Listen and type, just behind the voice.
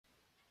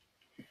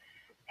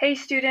Hey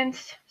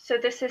students, so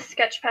this is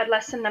Sketchpad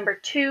lesson number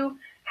 2,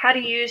 how to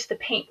use the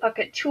paint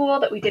bucket tool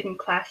that we did in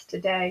class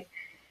today.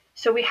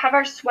 So we have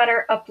our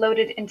sweater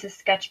uploaded into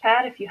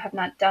Sketchpad. If you have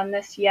not done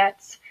this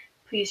yet,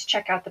 please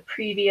check out the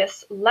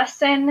previous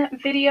lesson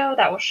video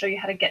that will show you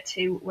how to get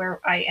to where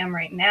I am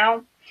right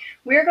now.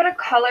 We're going to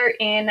color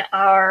in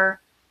our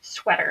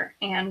sweater,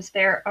 and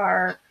there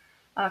are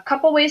a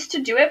couple ways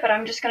to do it, but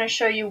I'm just going to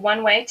show you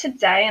one way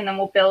today, and then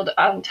we'll build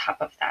on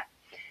top of that.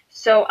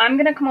 So I'm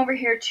going to come over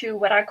here to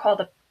what I call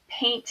the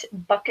paint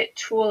bucket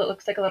tool. It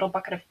looks like a little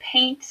bucket of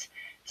paint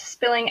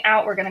spilling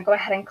out. We're going to go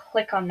ahead and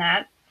click on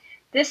that.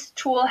 This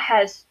tool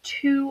has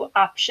two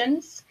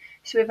options.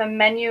 So we have a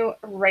menu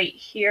right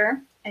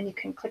here, and you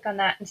can click on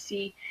that and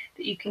see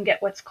that you can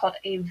get what's called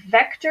a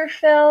vector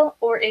fill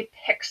or a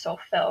pixel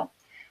fill.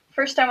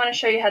 First, I want to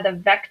show you how the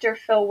vector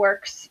fill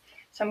works.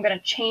 So I'm going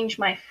to change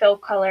my fill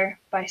color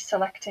by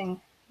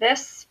selecting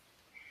this,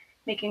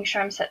 making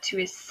sure I'm set to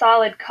a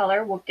solid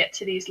color. We'll get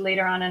to these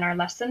later on in our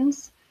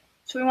lessons.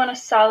 So we want a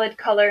solid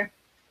color.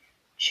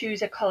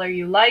 Choose a color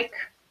you like,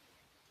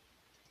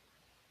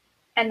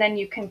 and then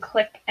you can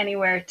click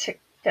anywhere to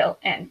fill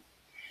in.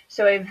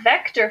 So a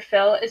vector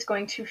fill is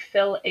going to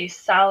fill a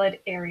solid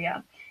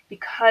area.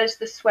 Because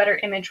the sweater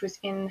image was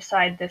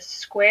inside this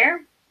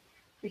square,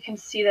 we can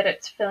see that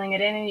it's filling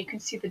it in, and you can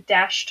see the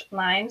dashed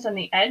lines on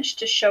the edge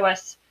to show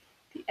us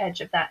the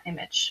edge of that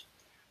image.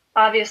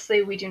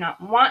 Obviously, we do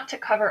not want to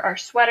cover our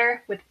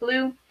sweater with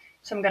blue,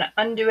 so I'm going to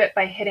undo it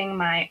by hitting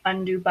my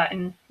undo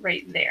button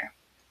right there.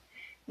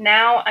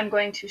 Now I'm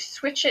going to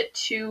switch it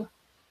to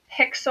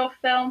pixel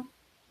fill.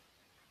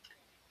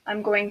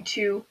 I'm going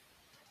to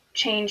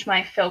change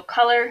my fill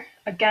color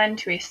again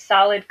to a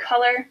solid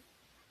color.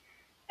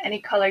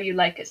 Any color you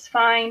like is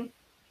fine.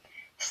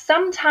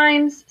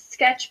 Sometimes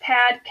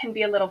Sketchpad can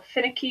be a little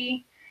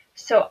finicky,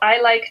 so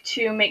I like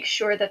to make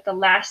sure that the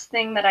last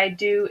thing that I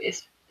do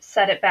is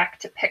set it back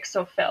to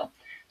pixel fill.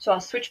 So I'll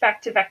switch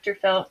back to vector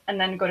fill and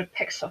then go to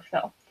pixel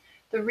fill.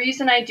 The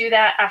reason I do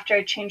that after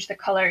I change the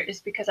color is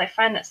because I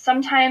find that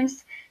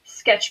sometimes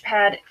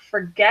Sketchpad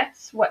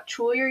forgets what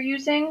tool you're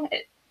using,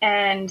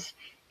 and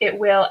it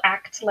will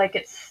act like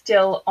it's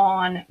still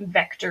on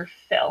vector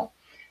fill.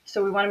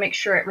 So we want to make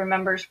sure it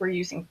remembers we're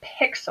using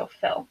pixel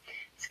fill.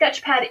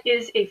 Sketchpad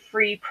is a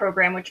free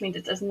program, which means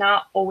it does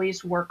not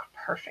always work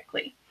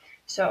perfectly.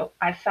 So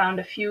I've found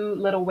a few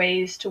little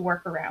ways to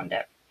work around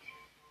it.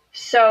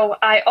 So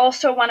I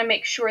also want to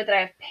make sure that I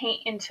have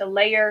paint into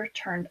layer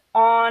turned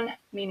on,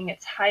 meaning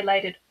it's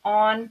highlighted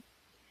on.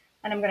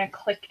 And I'm going to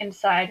click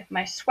inside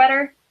my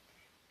sweater,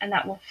 and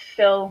that will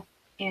fill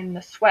in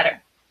the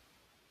sweater.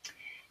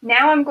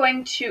 Now I'm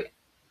going to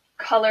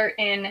color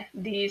in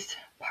these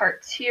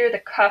parts here, the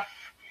cuff,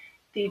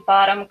 the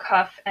bottom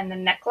cuff, and the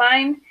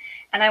neckline.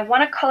 And I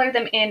want to color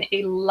them in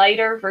a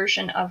lighter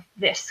version of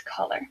this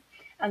color.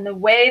 And the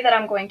way that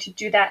I'm going to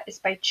do that is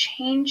by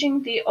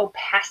changing the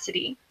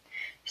opacity.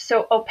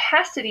 So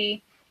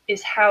opacity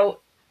is how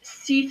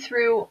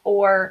see-through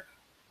or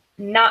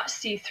not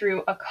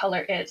see-through a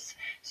color is.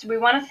 So we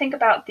want to think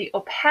about the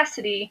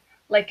opacity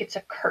like it's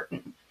a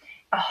curtain.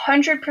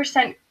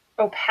 100%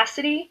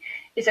 opacity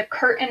is a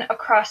curtain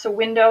across a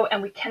window,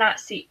 and we cannot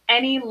see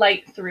any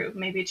light through.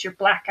 Maybe it's your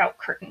blackout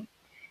curtain.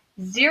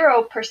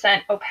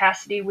 0%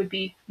 opacity would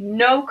be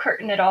no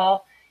curtain at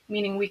all,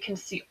 meaning we can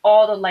see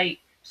all the light.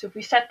 So if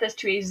we set this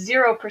to a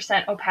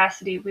 0%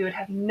 opacity, we would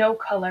have no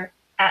color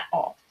at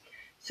all.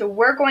 So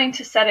we're going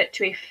to set it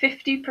to a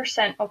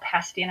 50%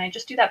 opacity, and I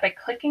just do that by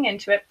clicking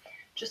into it,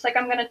 just like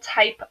I'm going to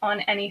type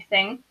on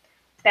anything,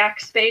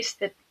 backspace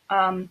that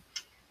 10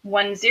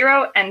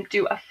 and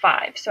do a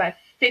 5. So I have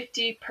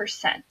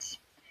 50%.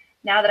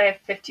 Now that I have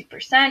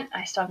 50%,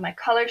 I still have my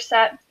color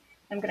set.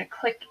 I'm going to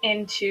click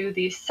into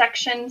these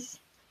sections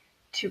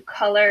to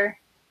color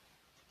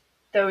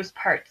those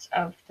parts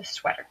of the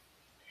sweater.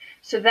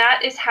 So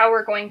that is how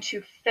we're going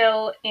to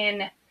fill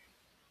in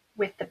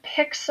with the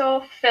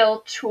pixel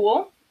fill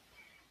tool.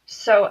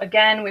 So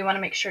again, we want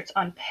to make sure it's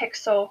on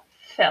pixel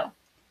fill.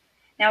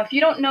 Now, if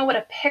you don't know what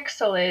a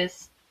pixel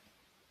is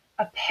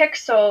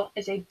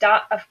a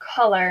dot of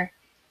color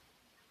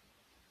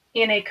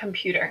in a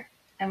computer.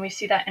 And we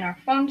see that in our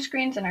phone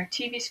screens and our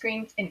TV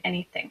screens, in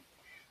anything.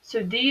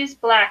 So these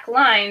black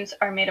lines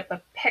are made up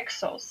of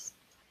pixels.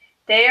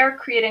 They are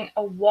creating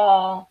a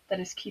wall that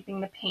is keeping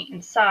the paint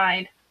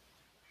inside.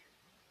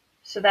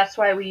 So that's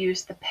why we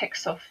use the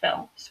pixel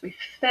fill. So we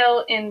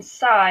fill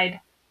inside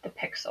the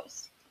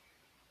pixels.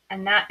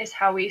 And that is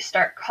how we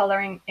start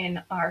coloring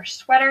in our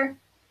sweater.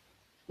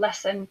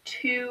 Lesson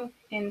 2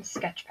 in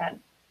Sketchpad.